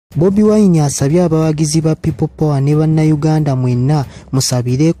Bobi Wine asabye abawagizi ba People Power ne bannayuganda mwenna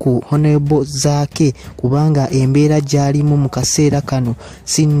musabire ku Hon Zaake kubanga embeera gy'alimu mu kaseera kano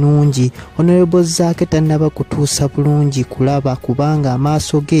si nnungi. Hon Zaake tannaba kutuusa bulungi kulaba kubanga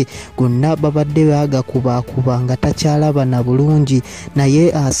amaaso ge gonna babadde baagakubakuba nga takyalaba na bulungi,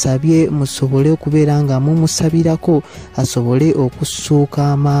 naye asabye musobole okubeera nga mumusabirako asobole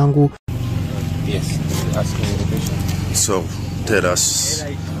okussuuka amangu. Yes, asking the question. So tell us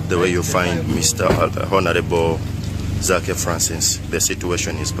the way you find Mr. Honorable Zaake Francis, the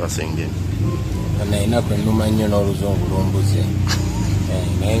situation he's passing in. Naina kwenuma nnyo n'oluzungu lumbuze.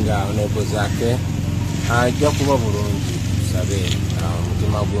 Naye nga Honorable Zaake ajja kuba bulungi tusabe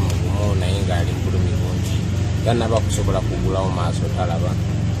omutima gwe mugumu naye nga ali bulumi bungi. Tannaba kusobola kugulawo maaso talaba.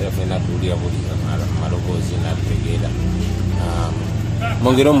 Era ffenna tuwulira buliza maloboozi n'atutegeera.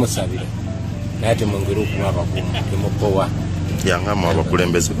 Mwongere omusabire. Naye temwongere okuba abakumu temupowa. Yangamu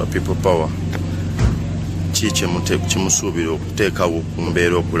abakulembeze ba People Power kimusuubira okuteekawo ku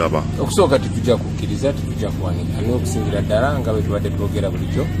mbeera okulaba. Okusooka tetujja kukkiriza, tetujja kuwanika n'okusingira ddala nga bwe tubadde twogera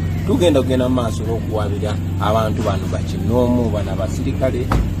bulijjo tugenda kugenda mu maaso n'okuwaabira abantu bano bakinoomu, bano abasirikale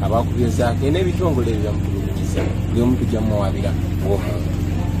abakubye Zaake n'ebitongole ebyamutulugunyisa buli omu tujja muwaabira ng'omuntu.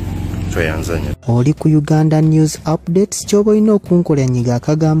 Tweyanzanya. Oli ku Uganda News Updates, ky'oba olina okunkola nyiga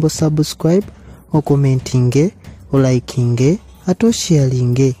akagambo subscribe, okomentinge, olikinge, ate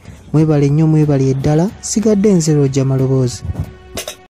osharinge. Mwebale nnyo, mwebale eddala, sigadde nze Roger Maloboozi.